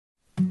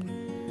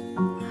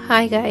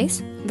Hi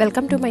guys,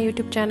 welcome to my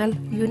YouTube channel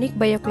Unique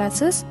Bio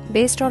Classes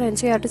based on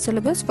NCERT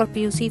syllabus for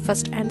PUC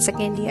first and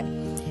second year.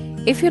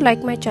 If you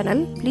like my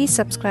channel, please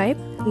subscribe,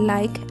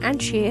 like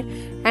and share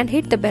and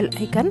hit the bell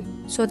icon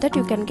so that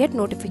you can get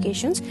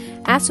notifications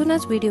as soon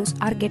as videos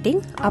are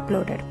getting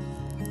uploaded.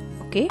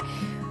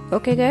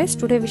 Okay guys,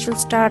 today we shall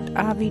start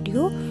our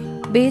video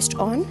based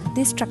on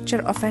the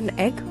structure of an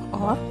egg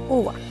or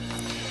ova.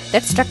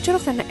 That structure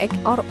of an egg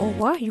or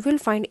ova you will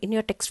find in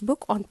your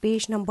textbook on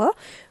page number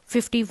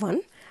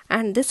 51.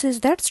 And this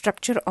is that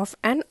structure of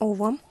an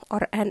ovum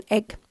or an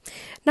egg.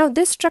 Now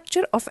this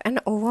structure of an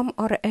ovum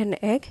or an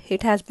egg,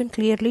 it has been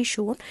clearly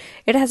shown.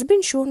 It has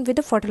been shown with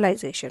the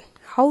fertilization.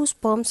 How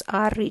sperms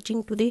are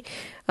reaching to the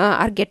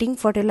are getting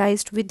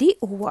fertilized with the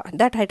ova.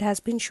 That it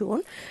has been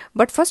shown.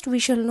 But first we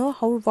shall know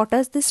what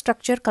does this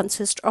structure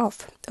consist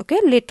of. Okay,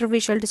 later we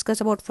shall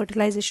discuss about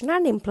fertilization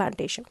and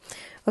implantation.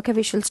 Okay,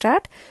 we shall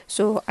start.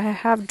 So I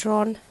have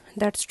drawn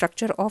that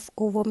structure of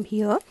ovum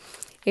here.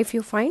 If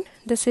you find,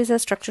 this is a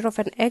structure of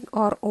an egg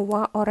or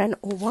ova or an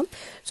ovum.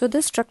 So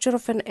this structure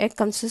of an egg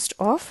consists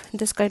of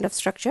this kind of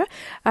structure.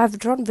 I have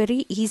drawn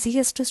very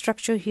easiest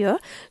structure here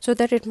so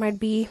that it might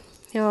be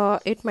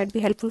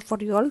helpful for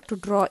you all to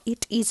draw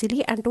it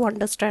easily and to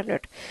understand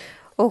it.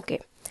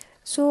 Okay,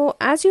 so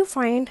as you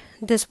find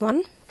this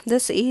one,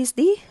 this is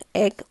the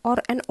egg or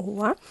an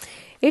ova.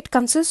 It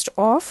consists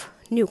of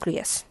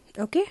nucleus.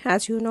 Okay,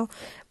 as you know,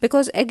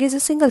 because egg is a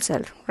single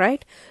cell,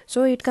 right?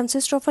 So it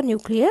consists of a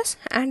nucleus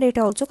and it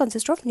also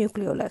consists of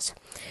nucleolus.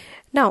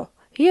 Now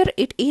here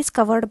it is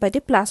covered by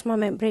the plasma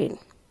membrane.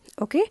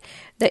 Okay,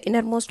 the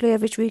innermost layer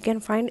which we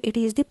can find, it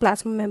is the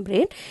plasma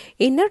membrane.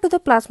 Inner to the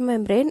plasma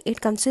membrane,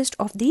 it consists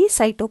of the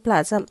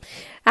cytoplasm.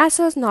 As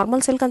a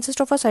normal cell consists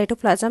of a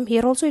cytoplasm,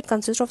 here also it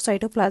consists of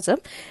cytoplasm.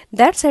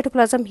 That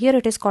cytoplasm here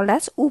it is called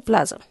as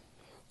ooplasm.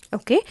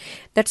 Okay,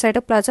 that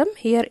cytoplasm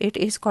here it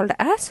is called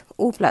as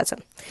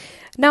ooplasm.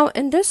 Now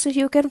in this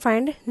you can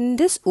find, in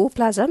this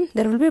ooplasm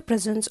there will be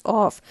presence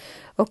of,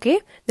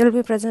 there will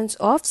be presence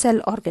of cell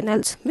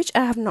organelles, which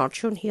I have not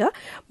shown here,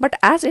 but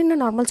as in a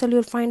normal cell you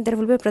will find there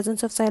will be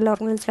presence of cell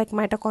organelles like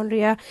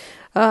mitochondria,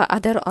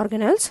 other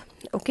organelles,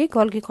 okay,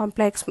 Golgi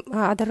complex,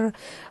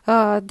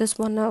 this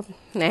one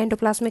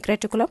endoplasmic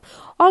reticulum.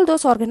 All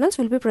those organelles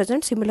will be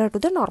present similar to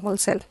the normal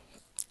cell.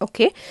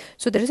 Okay,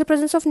 so there is a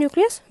presence of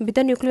nucleus with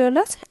the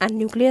nucleolus, and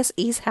nucleus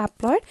is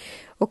haploid.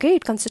 Okay,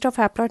 it consists of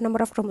haploid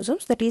number of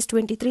chromosomes, that is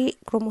 23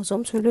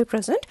 chromosomes will be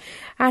present,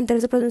 and there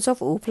is a presence of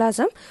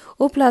ooplasm.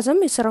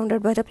 Ooplasm is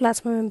surrounded by the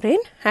plasma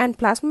membrane, and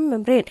plasma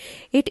membrane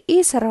it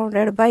is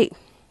surrounded by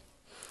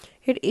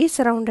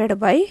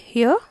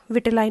here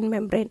vitelline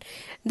membrane.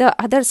 The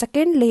other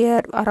second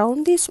layer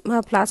around this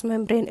plasma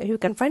membrane you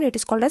can find, it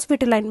is called as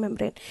vitelline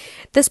membrane.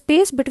 The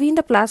space between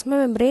the plasma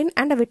membrane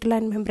and the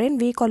vitelline membrane,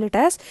 we call it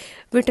as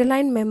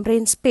vitelline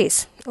membrane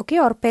space, okay,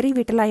 or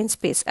perivitelline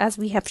space, as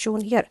we have shown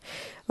here.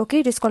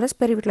 Okay, it is called as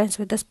perivitelline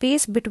space. The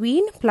space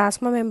between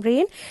plasma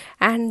membrane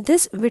and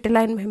this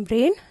vitelline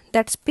membrane,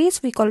 that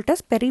space we call it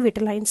as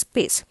perivitelline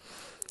space.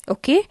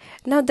 Okay,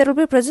 now there will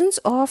be presence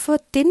of a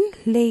thin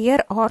layer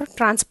or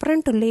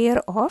transparent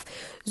layer of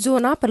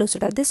zona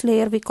pellucida. This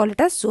layer we call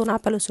it as zona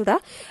pellucida,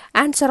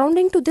 and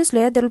surrounding to this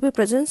layer there will be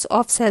presence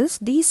of cells.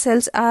 These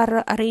cells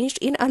are arranged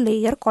in a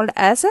layer called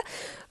as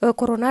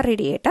corona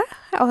radiata,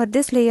 or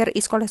this layer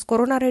is called as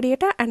corona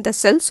radiata, and the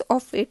cells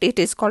of it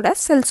is called as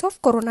cells of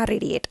corona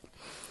radiata.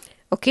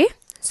 Okay,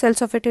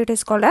 cells of it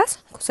is called as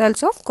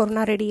cells of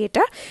corona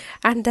radiata,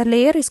 and the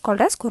layer is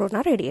called as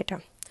corona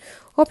radiata.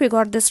 Hope you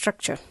got this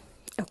structure.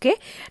 Okay,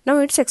 now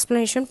its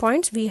explanation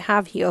points we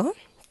have here.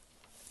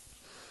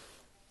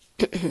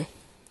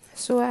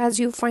 So as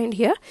you find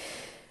here,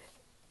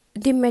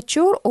 the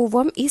mature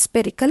ovum is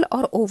spherical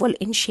or oval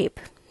in shape.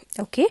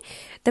 Okay,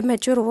 the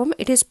mature ovum,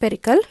 it is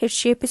spherical, its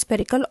shape is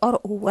spherical or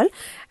oval,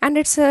 and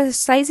its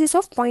size is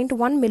of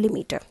 0.1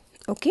 millimeter.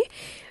 Okay,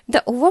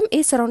 the ovum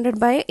is surrounded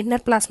by inner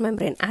plasma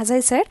membrane. As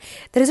I said,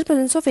 there is a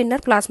presence of inner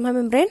plasma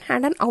membrane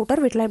and an outer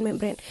vitelline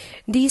membrane.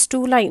 These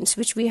two lines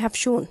which we have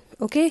shown,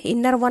 okay,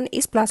 inner one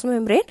is plasma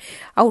membrane,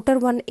 outer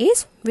one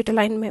is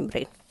vitelline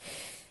membrane.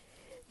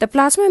 The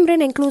plasma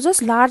membrane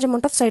encloses large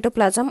amount of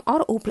cytoplasm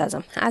or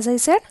ooplasm. As I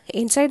said,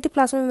 inside the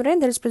plasma membrane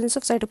there is presence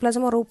of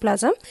cytoplasm or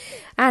ooplasm,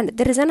 and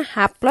there is an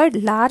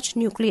haploid large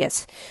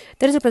nucleus.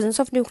 There is a presence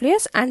of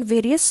nucleus and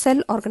various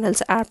cell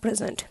organelles are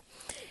present.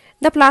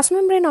 The plasma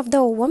membrane of the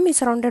ovum is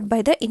surrounded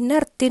by the inner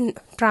thin,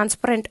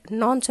 transparent,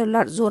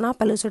 non-cellular zona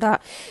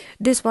pellucida.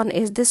 This one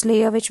is this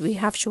layer which we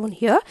have shown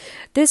here.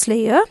 This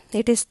layer,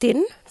 it is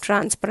thin,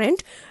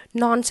 transparent,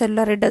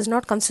 non-cellular, it does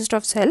not consist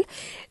of cell.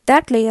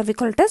 That layer we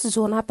call it as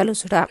zona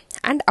pellucida.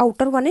 And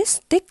outer one is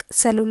thick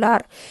cellular,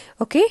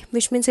 okay,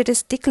 which means it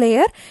is thick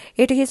layer.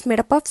 It is made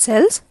up of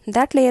cells.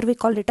 That layer we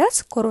call it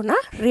as corona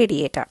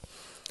radiata.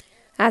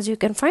 As you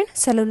can find,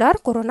 cellular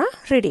corona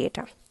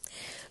radiata.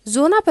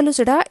 Zona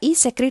pellucida is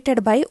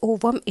secreted by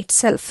ovum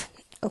itself.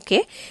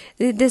 Okay,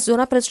 this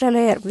zona pellucida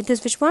layer, with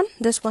this which one?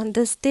 This one,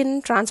 this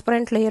thin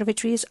transparent layer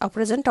which is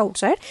present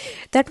outside,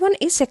 that one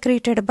is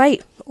secreted by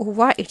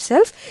ova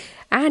itself,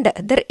 and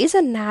there is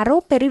a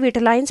narrow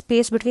perivitelline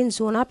space between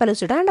zona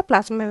pellucida and a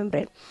plasma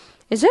membrane.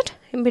 Is it?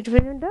 In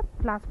between the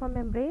plasma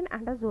membrane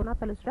and the zona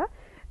pellucida,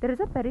 there is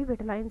a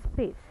perivitelline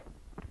space.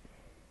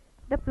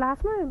 The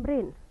plasma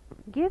membrane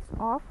gives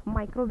off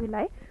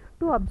microvilli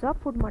to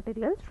absorb food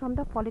materials from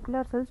the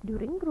follicular cells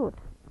during growth.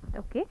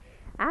 Okay,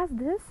 as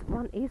this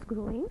one is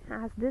growing,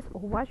 as this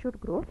ova should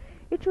grow,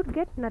 it should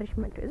get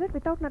nourishment. Is it?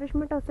 Without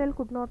nourishment, a cell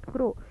could not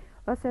grow.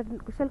 A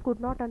cell could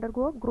not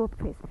undergo a growth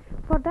phase.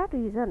 For that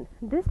reason,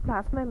 this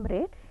plasma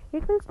membrane,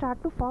 it will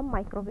start to form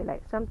microvilli,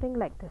 something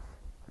like this.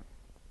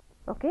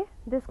 Okay,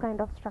 this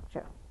kind of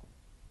structure.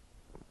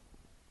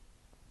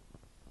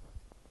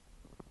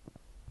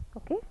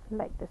 Okay,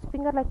 like this,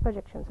 finger-like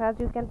projections, as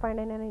you can find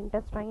in an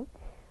intestine.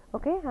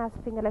 Okay, has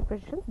finger-like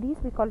projections. These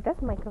we call it as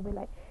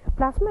microvilli.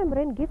 Plasma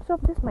membrane gives off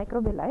this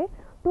microvilli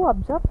to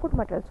absorb food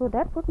materials, so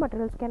that food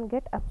materials can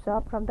get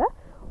absorbed from the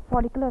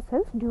follicular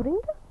cells during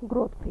the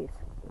growth phase.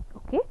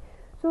 Okay,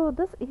 so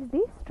this is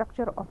the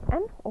structure of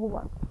an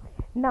ova.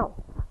 Now,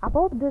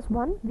 about this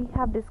one, we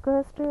have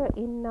discussed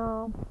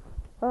in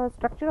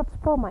structure of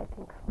sperm. I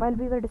think while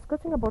we were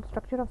discussing about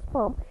structure of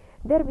sperm,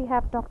 there we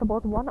have talked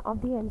about one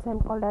of the enzyme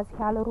called as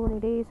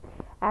hyaluronidase,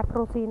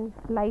 acrosine,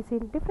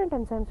 lysine. Different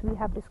enzymes we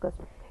have discussed.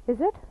 Is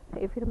it?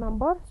 If you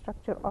remember,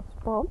 structure of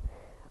sperm,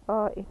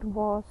 it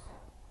was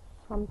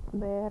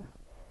somewhere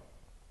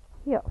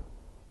here.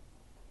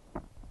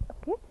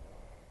 Okay,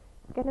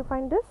 can you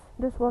find this?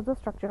 This was the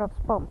structure of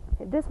sperm.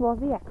 This was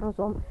the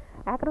acrosome.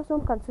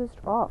 Acrosome consists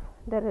of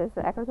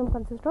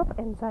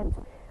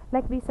enzymes.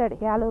 Like we said,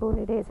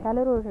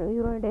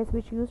 hyaluronidase,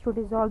 which used to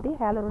dissolve the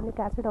hyaluronic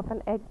acid of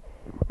an egg,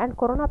 and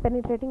corona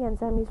penetrating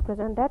enzyme is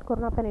present. That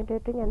corona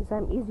penetrating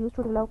enzyme is used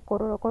to dissolve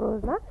corona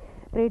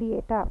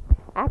radiata.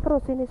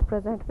 Acrosine is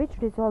present, which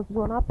dissolves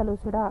zona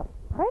pellucida.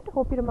 Right?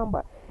 Hope you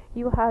remember.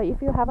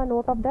 If you have a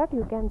note of that,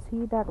 you can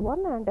see that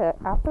one, and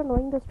after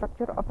knowing the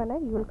structure of an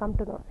egg, you will come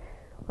to know.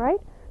 Right?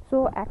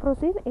 So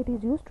acrosine, it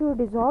is used to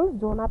dissolve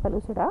zona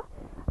pellucida.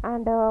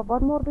 And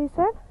one more we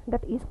said,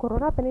 that is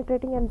corona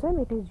penetrating enzyme.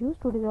 It is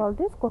used to dissolve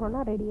this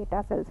corona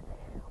radiata cells.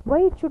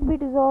 Why it should be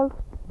dissolved?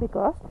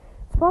 Because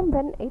sperm,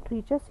 when it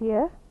reaches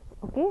here,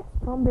 okay,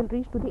 sperm will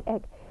reach to the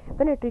egg.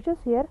 When it reaches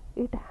here,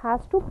 it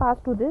has to pass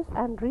to this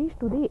and reach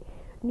to the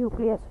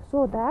nucleus,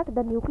 so that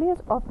the nucleus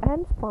of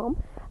an sperm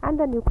and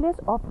the nucleus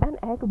of an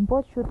egg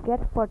both should get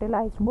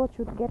fertilized, both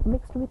should get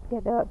mixed with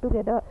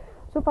together.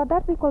 So for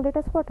that we call it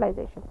as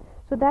fertilization.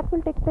 So that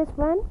will take place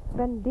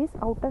when these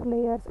outer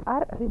layers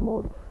are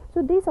removed.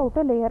 So these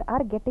outer layer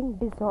are getting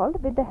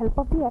dissolved with the help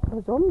of the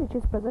acrosome, which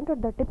is present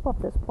at the tip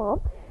of the sperm,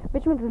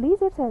 which will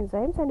release its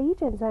enzymes, and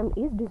each enzyme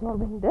is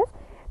dissolving this.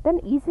 Then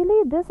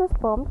easily this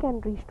sperm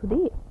can reach to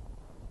the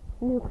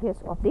nucleus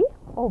of the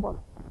ovum.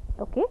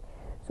 Okay,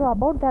 so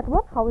about that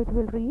one, how it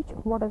will reach,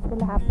 what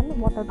will happen,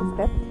 what are the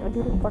steps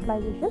during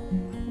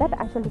fertilization, that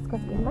I shall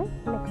discuss in my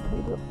next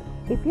video.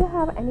 If you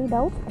have any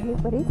doubts, any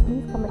queries,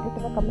 please comment it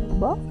in the comment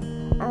box,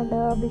 and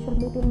we shall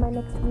meet in my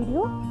next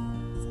video.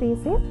 Stay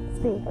safe,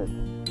 stay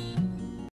healthy.